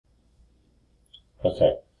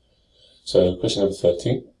Okay, so question number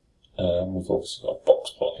 13. We've obviously got a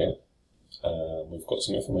box plot here. We've got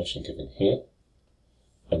some information given here,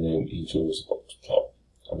 and then he draws a box plot.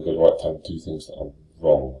 And we're going to write down 2 things that are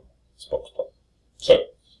wrong with this box plot. So,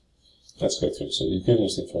 let's go through. So he's given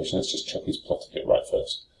us the information. Let's just check he's plotted it right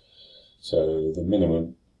first. So the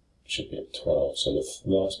minimum should be at 12. So the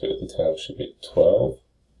last bit of the tail should be at 12.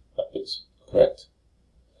 That bit's correct.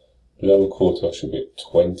 The lower quarter should be at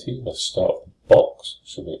 20. The start of the box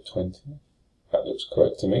should be at 20. That looks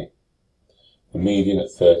correct to me. The median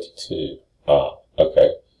at 32. Ah,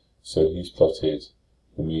 okay. So he's plotted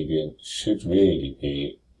the median should really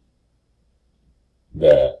be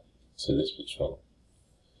there. So this bit's wrong.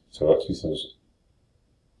 So I've got 2 things.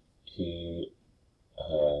 He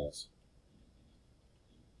has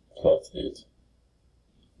plotted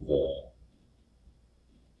the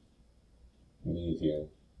median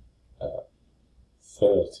at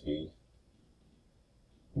 30,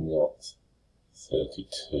 not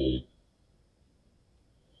 32.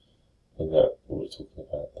 And that what we're talking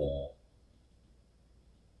about there.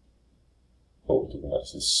 What we're talking about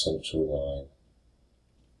is this central line.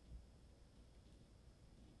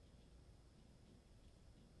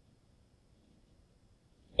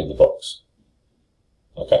 In the box.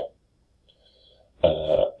 Okay.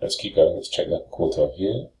 Let's keep going. Let's check that quartile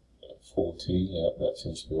here. 40, yeah, that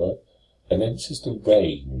seems to be right. And then this is the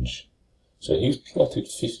range. So he's plotted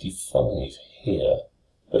 55 here,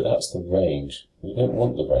 but that's the range. We don't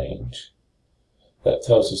want the range. That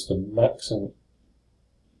tells us the maximum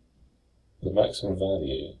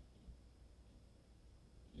value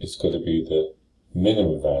is going to be the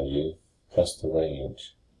minimum value plus the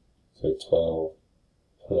range. So 12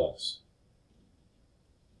 plus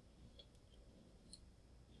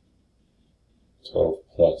 12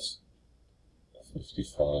 plus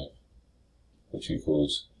 55, which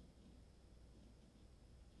equals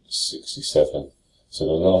 67. So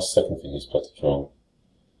the last second thing is plotted wrong.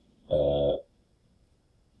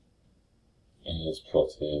 He has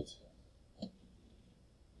plotted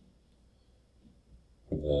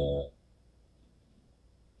the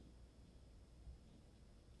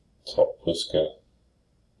top whisker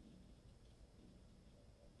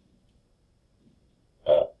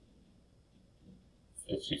at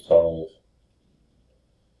 55.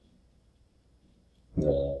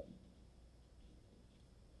 The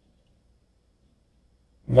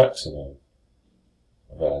maximum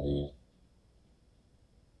value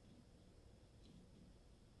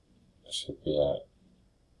should be at,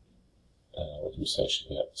 what do we say, should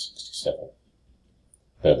be at 67.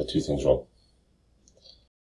 They're the 2 things wrong.